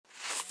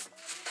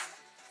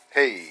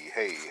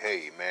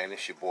Hey, man,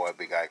 it's your boy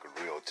Big Ike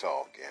with Real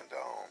Talk, and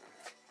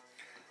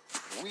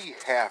we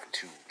have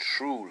to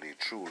truly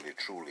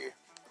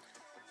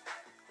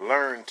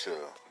learn to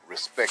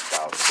respect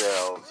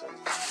ourselves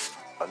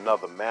in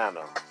another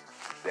manner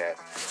that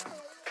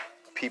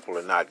people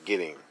are not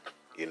getting.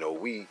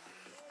 We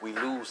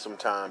lose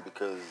sometimes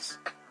because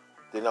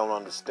they don't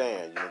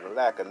understand. The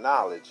lack of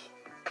knowledge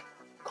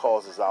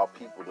causes our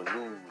people to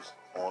lose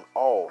on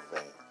all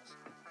things.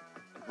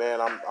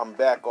 Man, I'm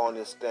back on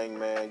this thing,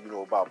 man,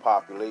 about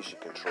population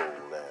control.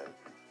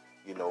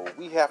 And,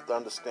 we have to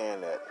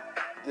understand that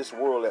this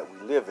world that we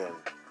live in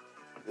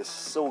is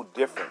so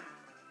different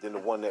than the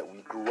one that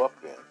we grew up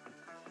in.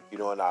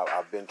 And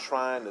I've been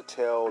trying to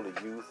tell the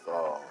youth,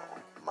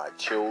 my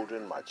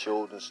children, my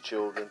children's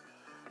children,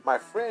 my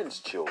friends'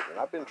 children.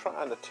 I've been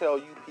trying to tell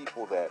you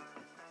people that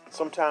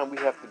sometimes we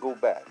have to go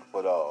back.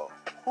 But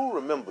who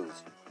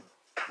remembers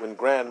when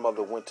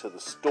grandmother went to the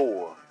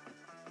store?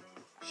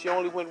 She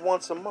only went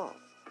once a month.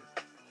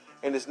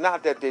 And it's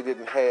not that they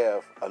didn't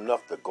have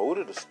enough to go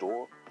to the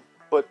store,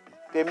 but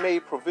they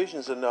made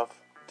provisions enough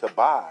to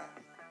buy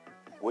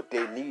what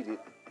they needed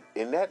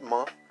in that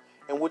month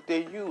and what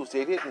they used.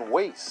 They didn't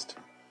waste.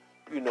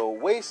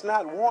 Waste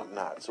not, want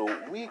not. So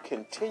we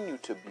continue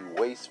to be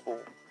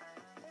wasteful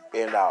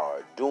in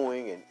our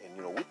doing, and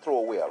we throw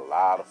away a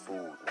lot of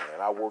food,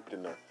 man. I worked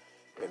in the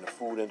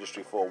food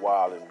industry for a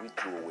while, and we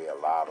threw away a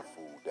lot of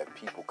food that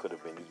people could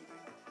have been eating.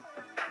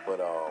 But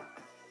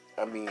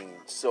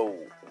so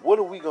what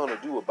are we going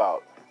to do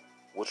about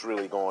what's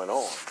really going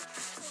on?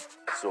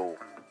 So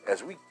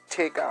as we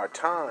take our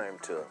time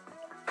to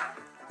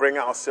bring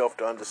ourselves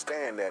to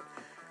understand that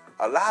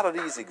a lot of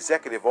these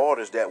executive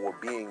orders that were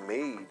being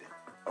made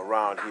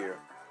around here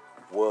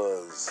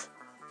was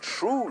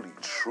truly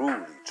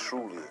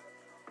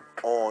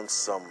on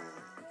some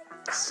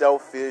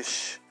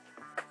selfish,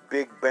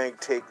 big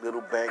bank take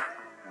little bank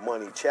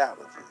money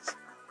challenges.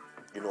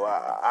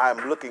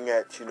 I'm looking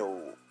at,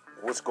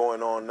 what's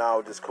going on now,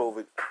 this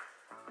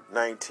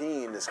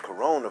COVID-19, this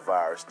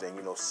coronavirus thing.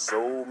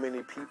 So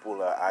many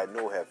people I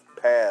know have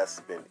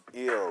passed, been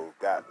ill,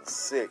 gotten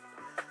sick.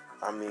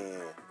 I mean,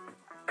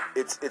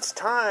 it's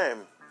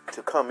time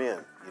to come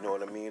in, you know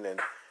what I mean? And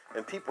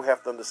people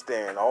have to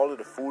understand all of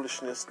the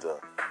foolishness,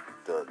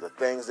 the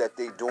things that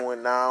they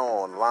doing now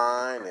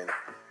online, and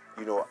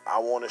I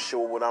want to show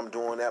what I'm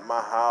doing at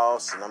my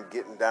house, and I'm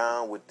getting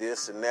down with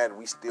this and that.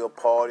 We still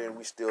partying,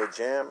 we still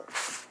jamming.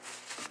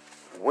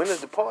 When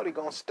is the party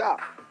gonna stop?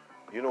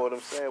 You know what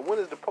I'm saying? When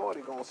is the party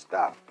gonna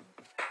stop?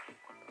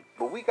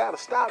 But we gotta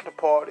stop the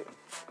party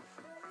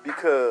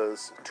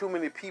because too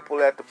many people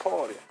at the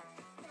party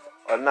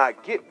are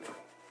not getting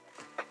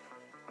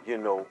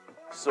it.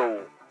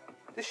 So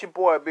this your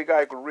boy Big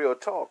Ike with Real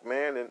Talk,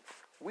 man, and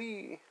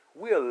we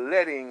are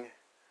letting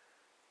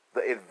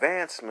the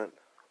advancement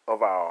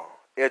of our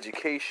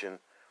education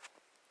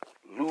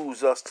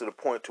lose us to the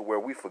point to where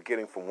we're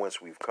forgetting from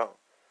whence we've come.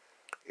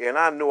 And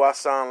I know I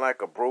sound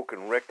like a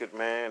broken record,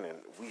 man, and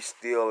we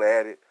still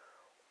at it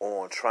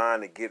on trying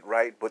to get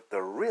right, but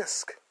the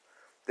risk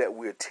that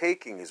we're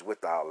taking is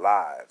with our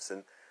lives.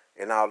 And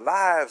our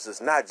lives is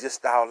not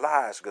just our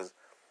lives, because,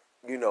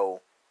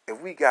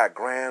 if we got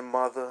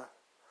grandmother,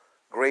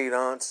 great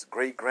aunts,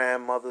 great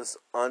grandmothers,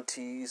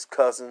 aunties,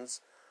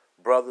 cousins,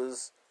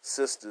 brothers,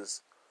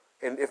 sisters,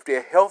 and if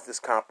their health is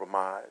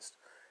compromised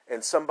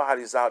and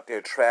somebody's out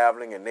there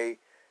traveling and they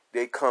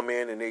come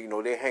in and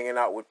they're hanging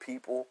out with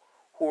people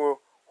who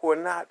are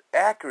not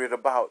accurate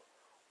about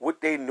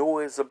what they know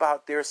is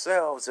about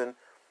themselves, and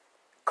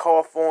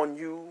cough on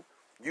you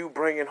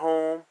bring it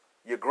home,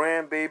 your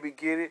grandbaby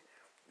get it,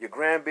 your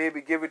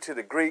grandbaby give it to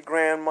the great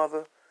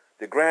grandmother,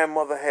 the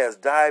grandmother has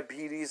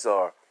diabetes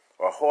or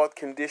heart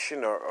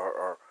condition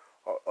or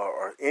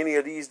any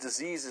of these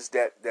diseases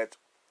that's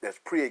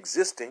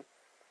pre-existing,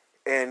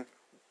 and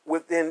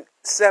within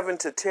 7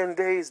 to 10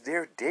 days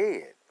they're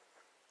dead.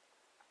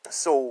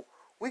 So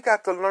we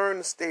got to learn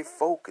to stay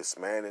focused,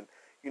 man, and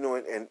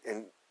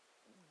and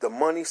the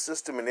money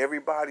system, and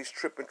everybody's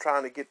tripping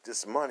trying to get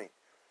this money.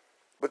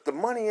 But the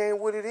money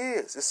ain't what it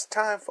is. It's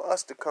time for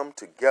us to come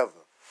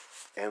together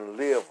and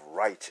live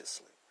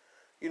righteously.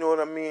 You know what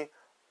I mean?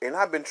 And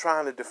I've been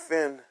trying to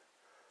defend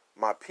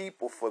my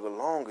people for the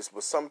longest,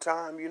 but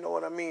sometimes, you know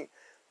what I mean?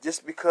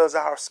 Just because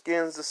our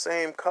skin's the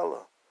same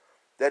color,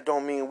 that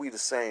don't mean we the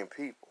same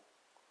people.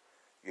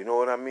 You know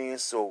what I mean?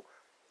 So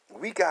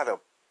we gotta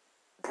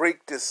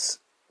break this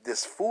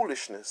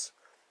foolishness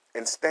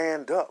and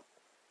stand up.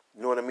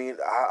 You know what I mean?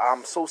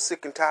 I'm so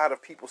sick and tired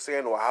of people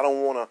saying, well, I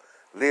don't want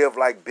to live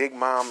like Big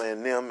Mama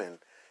and them, and,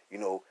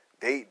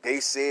 they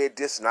said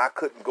this and I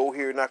couldn't go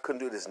here and I couldn't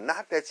do this.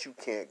 Not that you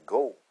can't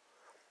go.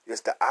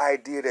 It's the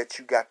idea that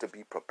you got to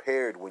be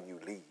prepared when you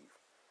leave.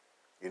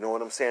 You know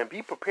what I'm saying?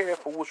 Be prepared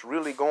for what's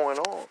really going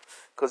on.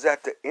 Because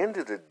at the end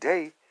of the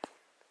day,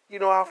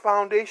 our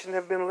foundation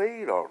have been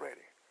laid already.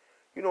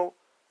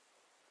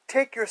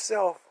 Take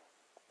yourself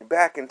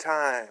back in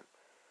time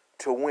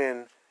to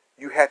when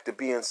you had to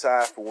be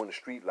inside for when the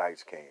street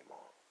lights came on.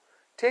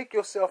 Take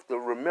yourself to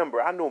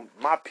remember. I know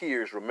my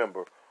peers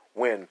remember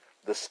when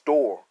the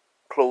store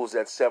closed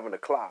at 7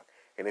 o'clock.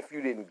 And if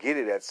you didn't get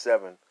it at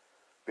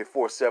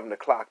before 7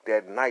 o'clock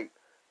that night,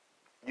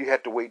 you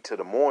had to wait till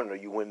the morning, or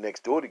you went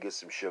next door to get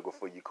some sugar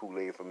for your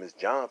Kool-Aid from Miss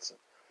Johnson.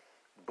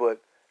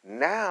 But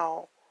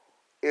now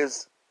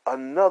is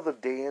another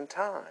day in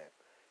time.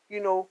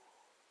 You know,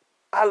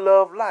 I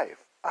love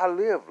life. I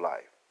live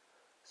life.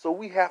 So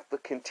we have to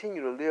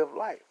continue to live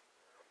life.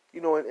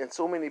 You know, and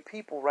so many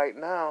people right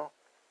now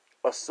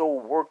are so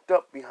worked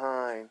up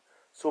behind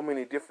so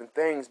many different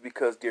things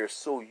because they're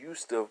so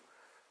used to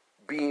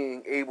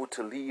being able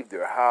to leave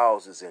their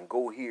houses and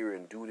go here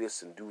and do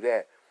this and do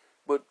that.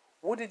 But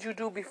what did you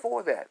do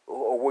before that?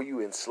 Or were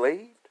you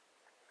enslaved?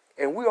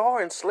 And we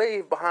are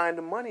enslaved behind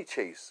the money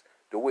chase,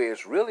 the way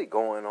it's really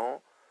going on,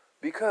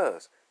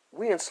 because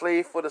we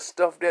enslaved for the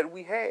stuff that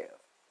we have.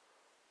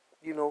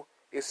 You know,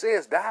 it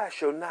says, "Thou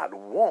shalt not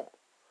want."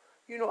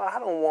 You know, I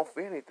don't want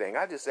for anything.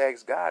 I just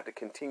ask God to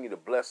continue to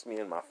bless me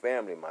and my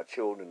family, my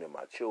children and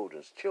my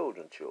children's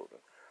children.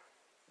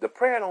 The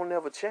prayer don't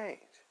never change.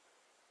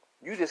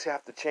 You just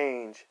have to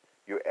change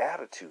your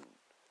attitude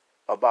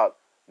about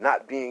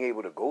not being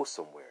able to go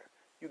somewhere.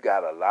 You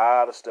got a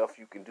lot of stuff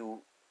you can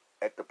do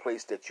at the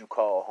place that you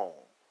call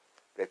home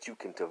that you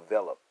can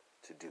develop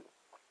to do.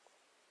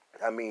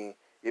 I mean,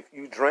 if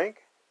you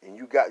drink and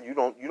you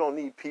don't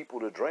need people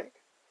to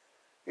drink.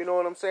 You know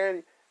what I'm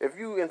saying? If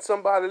you and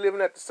somebody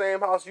living at the same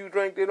house, you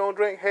drink, they don't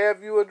drink,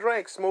 have you a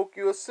drink, smoke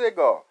you a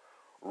cigar,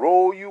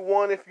 roll you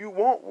one if you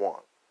want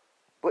one.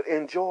 But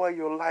enjoy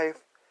your life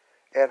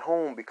at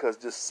home, because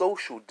this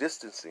social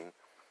distancing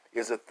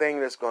is a thing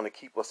that's going to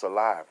keep us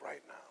alive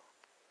right now.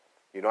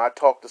 You know, I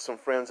talked to some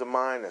friends of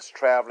mine that's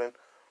traveling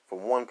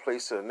from one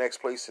place to the next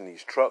place in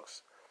these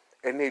trucks,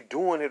 and they're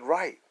doing it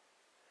right.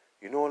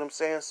 You know what I'm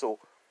saying? So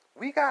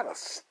we got to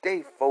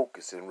stay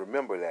focused and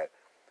remember that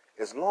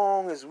as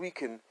long as we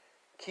can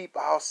keep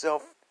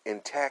ourselves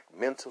intact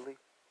mentally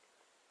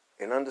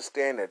and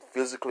understand that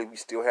physically we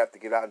still have to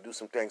get out and do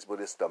some things,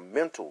 but it's the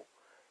mental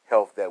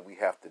health that we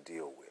have to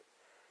deal with.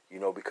 You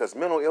know, because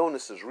mental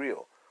illness is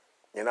real.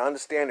 And I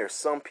understand there's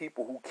some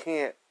people who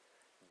can't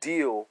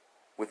deal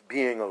with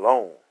being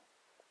alone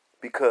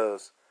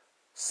because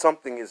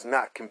something is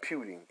not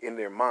computing in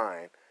their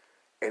mind,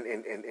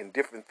 and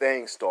different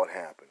things start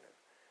happening.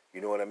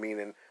 You know what I mean?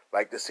 And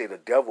like they say, the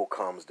devil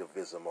comes to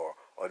visit them,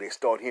 or they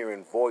start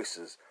hearing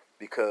voices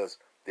because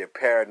they're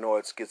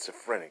paranoid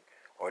schizophrenic,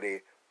 or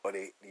they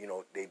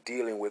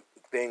dealing with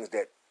things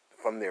that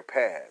from their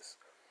past.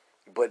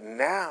 But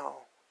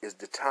now is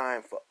the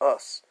time for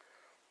us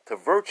to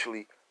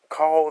virtually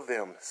call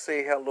them,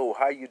 say hello,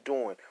 how you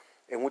doing?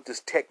 And with this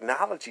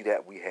technology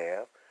that we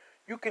have,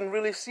 you can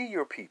really see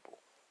your people.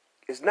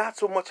 It's not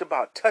so much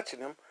about touching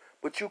them,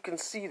 but you can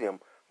see them.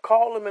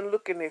 Call them and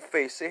look in their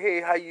face. Say,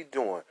 "Hey, how you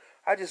doing?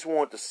 I just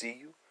wanted to see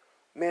you.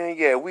 Man,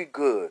 yeah, we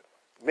good.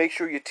 Make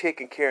sure you're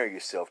taking care of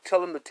yourself."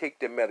 Tell them to take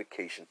their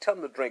medication. Tell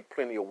them to drink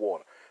plenty of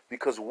water,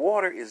 because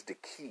water is the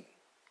key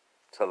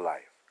to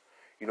life.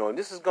 You know, and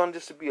this is going to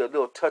just be a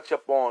little touch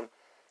up on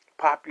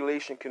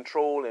population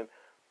control. And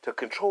to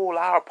control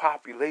our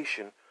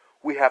population,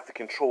 we have to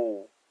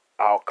control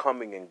our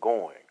coming and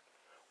going.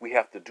 We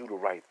have to do the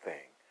right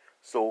thing.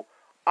 So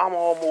I'm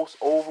almost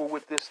over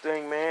with this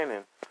thing, man,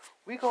 and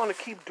we're going to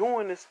keep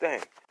doing this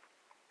thing.